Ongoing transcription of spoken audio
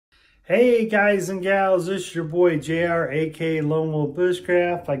Hey guys and gals, this is your boy JR, aka Lone Wolf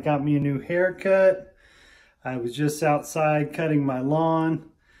Bushcraft. I got me a new haircut. I was just outside cutting my lawn.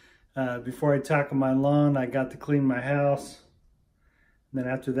 Before I tackle my lawn, I got to clean my house. And then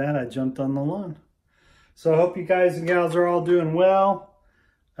after that, I jumped on the lawn. So I hope you guys and gals are all doing well.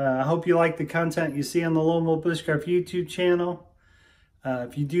 I hope you like the content you see on the Lone Wolf Bushcraft YouTube channel.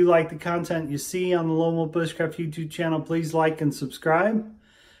 If you do like the content you see on the Lone Wolf Bushcraft YouTube channel, please like and subscribe.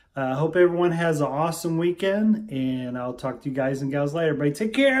 I hope everyone has an awesome weekend, and I'll talk to you guys and gals later. Everybody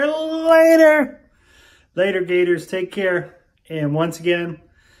take care. Later, Gators. Take care. And once again,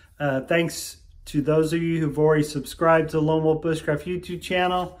 thanks to those of you who've already subscribed to the Lone Wolf Bushcraft YouTube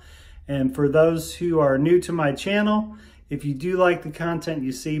channel. And for those who are new to my channel, if you do like the content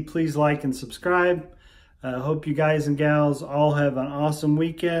you see, please like and subscribe. I hope you guys and gals all have an awesome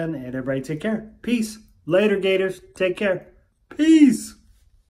weekend, and everybody take care. Peace. Later, Gators. Take care. Peace.